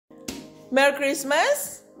Merry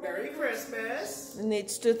Christmas. Merry Christmas. And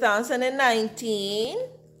it's 2019.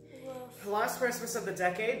 The last Christmas of the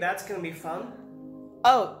decade. That's gonna be fun.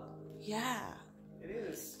 Oh, yeah. It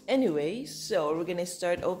is. Anyway, so we're gonna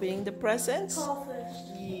start opening the presents. Carl first.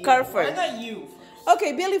 Yeah. Carl first. Why not you?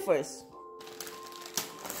 Okay, Billy first.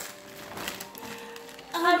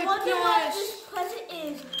 I wonder what this present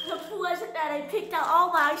is. The present that I picked out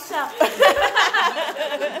all myself.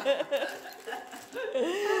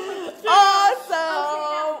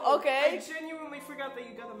 Awesome. Okay. I genuinely forgot that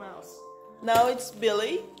you got a mouse. Now it's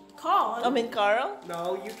Billy. Carl. Carl.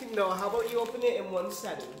 No, you can. No, how about you open it in one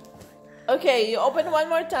setting? Okay, you open one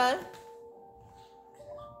more time.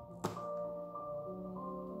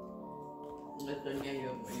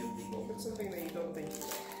 Open something that you don't think you know.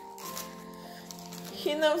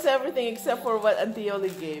 He knows everything except for what Auntie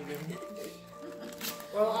Yoli gave him.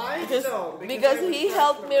 Well, I don't. Because he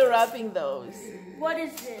helped me wrapping those. What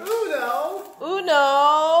is this? Uno.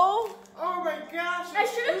 Uno. Oh my gosh. I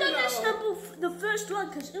should have done Uno. this number, the first one,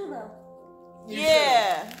 because Uno.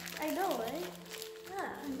 Yeah. I know, right?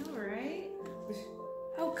 Yeah. I know, right?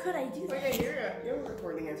 How could I do Oh that? yeah, you're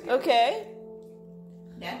recording it. Okay.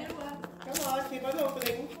 Come on, keep on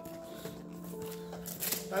opening.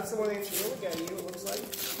 That's the one that you look at you, it looks like.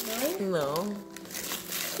 No.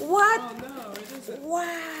 What? Oh no, it isn't. Wow.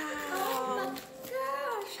 Oh my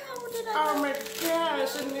gosh, how did I Oh my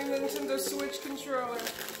gosh, a new Nintendo Switch controller.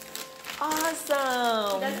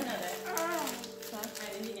 Awesome. Doesn't know that. I don't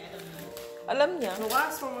know. Alam niya. The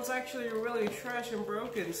last one was actually really trash and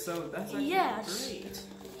broken, so that's actually Yes. great.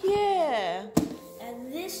 Yeah.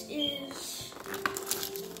 And this is...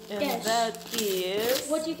 And Yes. that is...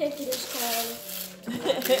 What do you think it is called?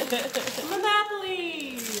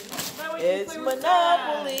 Monopoly! Now we can It's play with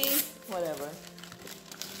Monopoly. Whatever. Dad.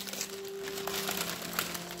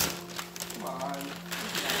 Come on.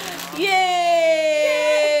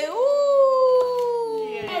 Yay! Woo!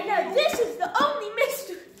 And now this is the only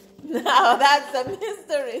mystery. Now that's a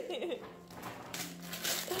mystery.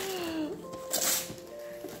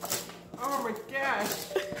 Oh my gosh.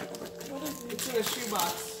 What is it? It's in a shoebox.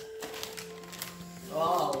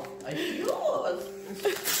 Oh, a shoes.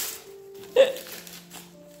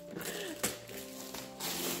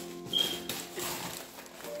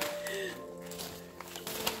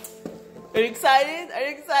 Are you excited? Are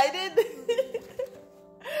you excited?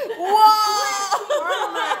 Whoa! Oh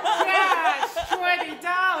my gosh! $20!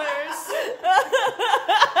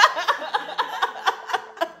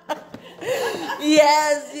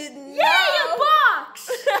 Yes, you know. Yay, a box!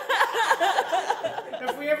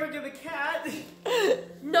 If we ever do the cat.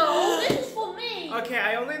 No, this is for me. Okay,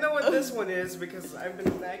 I only know what this one is because I've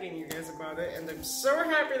been nagging you guys about it, and I'm so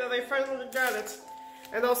happy that I finally got it.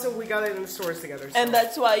 And also, we got it in the stores together. So. And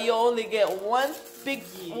that's why you only get one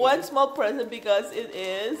small present because it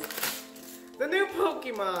is. The new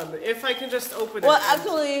Pokemon. If I can just open it. Well,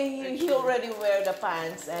 actually, he already wear the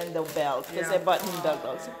pants and the belt because I Yeah. bought him the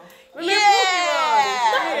gloves. The new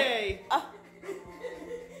Yeah! Pokemon! Yay!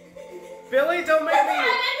 Billy, don't make me.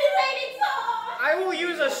 I will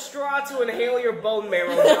use a straw to inhale your bone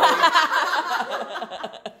marrow.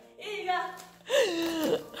 Here you go.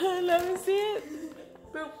 Let me see it.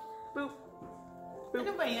 Boop, boop.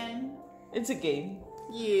 Ano ba yan? It's a game.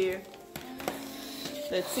 Yeah.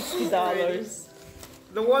 That's $60.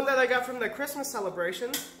 The one that I got from the Christmas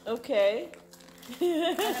celebration. Okay.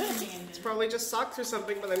 It's probably just socks or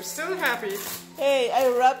something, but I'm still happy. Hey, I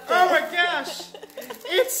wrapped it. Oh my gosh!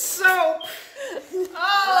 It's soap!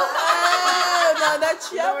 Oh, no,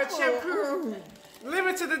 that's No, shampoo. it's shampoo.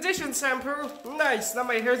 Limited edition shampoo. Nice. Now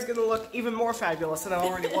my hair's gonna look even more fabulous than it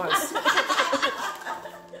already was.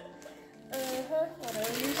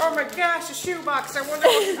 Oh my gosh, a shoebox. I wonder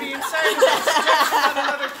what could be inside of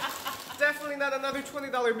this. Definitely not another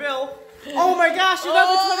 $20 bill. Oh my gosh,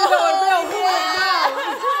 another $20 bill. Holy no.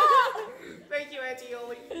 Thank you, Auntie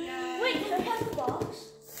Yoli. Wait, can I have the box?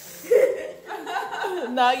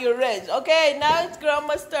 Now you're rich. Okay, now it's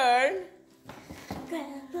Grandma's turn.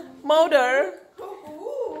 Motor.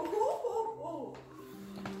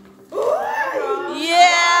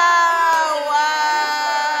 Yeah!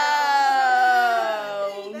 Wow!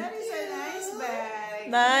 That is a nice bag.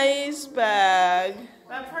 Nice bag.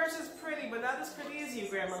 That purse is pretty, but not as pretty as you,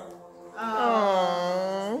 Grandma.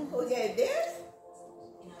 Aww. Okay, this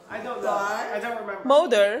I don't know. I don't remember.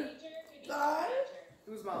 Motor. guy.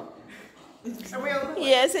 Who's mom? Are we on the way?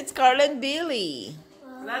 Yes, it's Carl and Billy.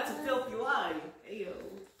 That's a filthy lie. Ayo.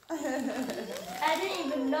 I didn't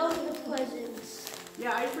even know the presents.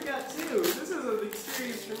 Yeah, I forgot too. This is an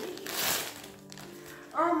experience for me.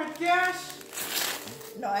 Oh my gosh.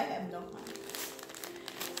 No, I have no money.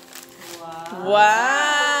 Wow.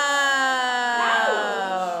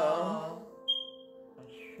 Wow.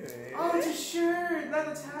 Oh, it's a shirt, not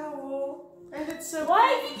a towel. And it's so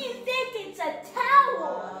Why did you think it's a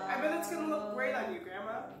towel? I bet it's gonna look great on you,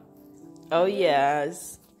 Grandma. Oh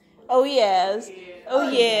yes. Oh yes. Oh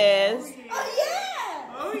yes. Oh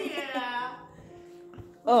yeah! Oh yeah.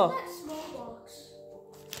 Oh. That small box.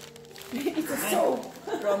 It's a soap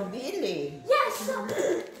from Billy. Yes. So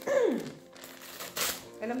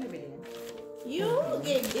Alam ni Billy. You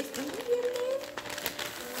gave this to me, Billy?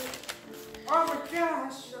 Oh my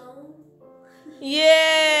gosh.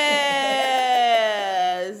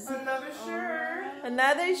 Yes. Another shirt.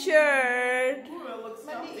 Another shirt. Ooh, it looks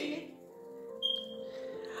healthy.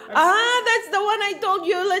 Ah, that's the one I told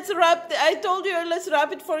you. Let's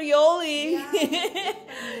wrap it for Yoli.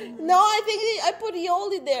 No, I think I put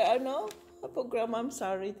Yoli there. No, I put Grandma. I'm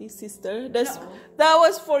sorry, this sister. That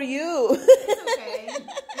was for you. It's okay.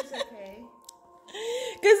 It's okay.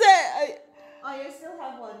 Cause Oh, you still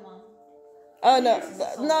have one, Mom. oh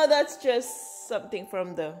no, that's just something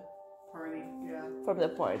from the Party, yeah.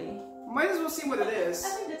 party. Might as well see what it is. I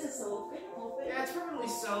think that's a soap. Can you open? Yeah, it's probably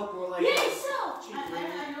soap or like. yeah, so. cheap green. I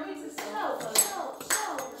know it's a So.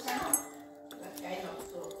 That kind of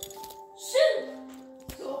soap. Soup.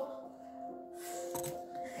 Soap.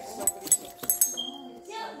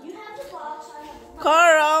 Yeah, you have the box. I have the box.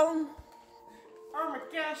 Carl, Oh my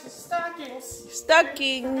gosh, the stockings.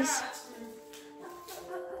 stockings.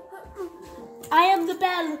 I am the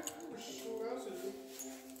bell.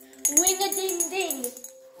 Ring a ding ding.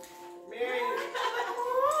 Mary.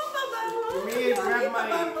 Me and Grandma.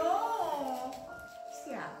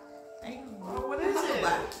 Yeah. Oh, what is it?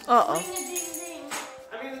 Uh Ring a ding ding.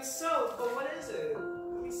 I mean, it's soap, but what is it?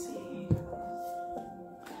 Let me see.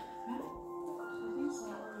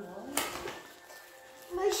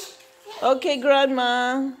 Okay,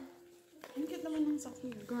 Grandma.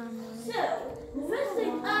 So, the first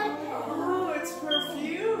thing I have. Oh, it's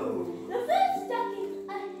perfume. The first stocking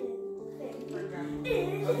I have is.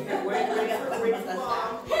 Okay, wait for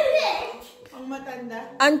Mom. Ang matanda.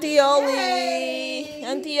 Auntie Yoli.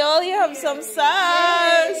 Auntie Yoli, have some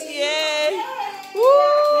sauce. Yay. Woo.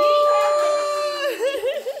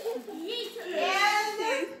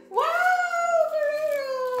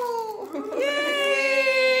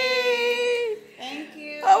 Yay. Thank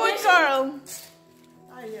you. How about Carl?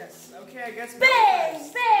 Ah, yes. Okay, I guess.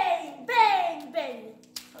 Bang, bang, bang, bang.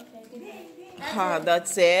 Okay. Ah,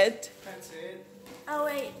 that's it. That's it. Oh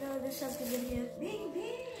wait, no, there's something in here.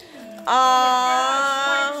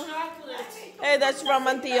 Chocolate. Hey, that's from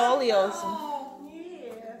Auntie Yoli also. Oh,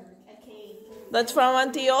 yeah. That's from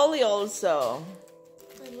Auntie Yoli also.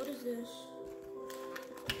 Wait, what is this?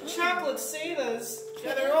 Chocolate Santas.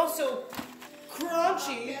 Yeah, they're also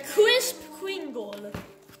crunchy. Crisp Kringle.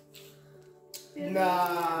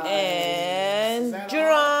 Nah. And Is that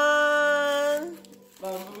Duran.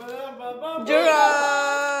 Oh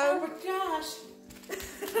Duran. my gosh.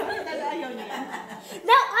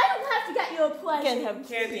 Now I don't have to get you a Can present. have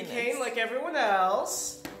Candy peanuts. cane like everyone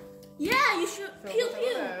else. Yeah, you should. Pew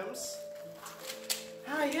pew. M&Ms.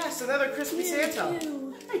 Ah, yes, another crispy Santa.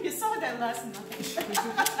 Pew. You saw that last night.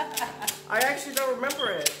 I actually don't remember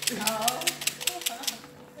it. Oh.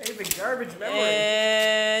 I have a garbage memory.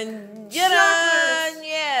 And Duran,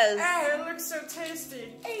 yes. Ah, it looks so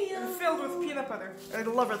tasty. And filled with peanut butter. I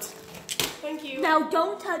love it. Thank you. Now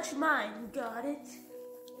don't touch mine. You got it?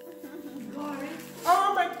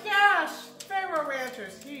 Oh my gosh! Pharaoh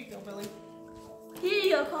Ranchers. Here you go, Billy. Here you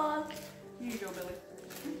go, Con. Here you go, Billy.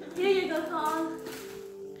 Here you go, Con.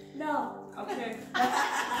 No. Okay.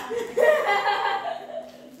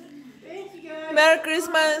 Thank you, guys. Merry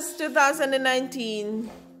Christmas 2019.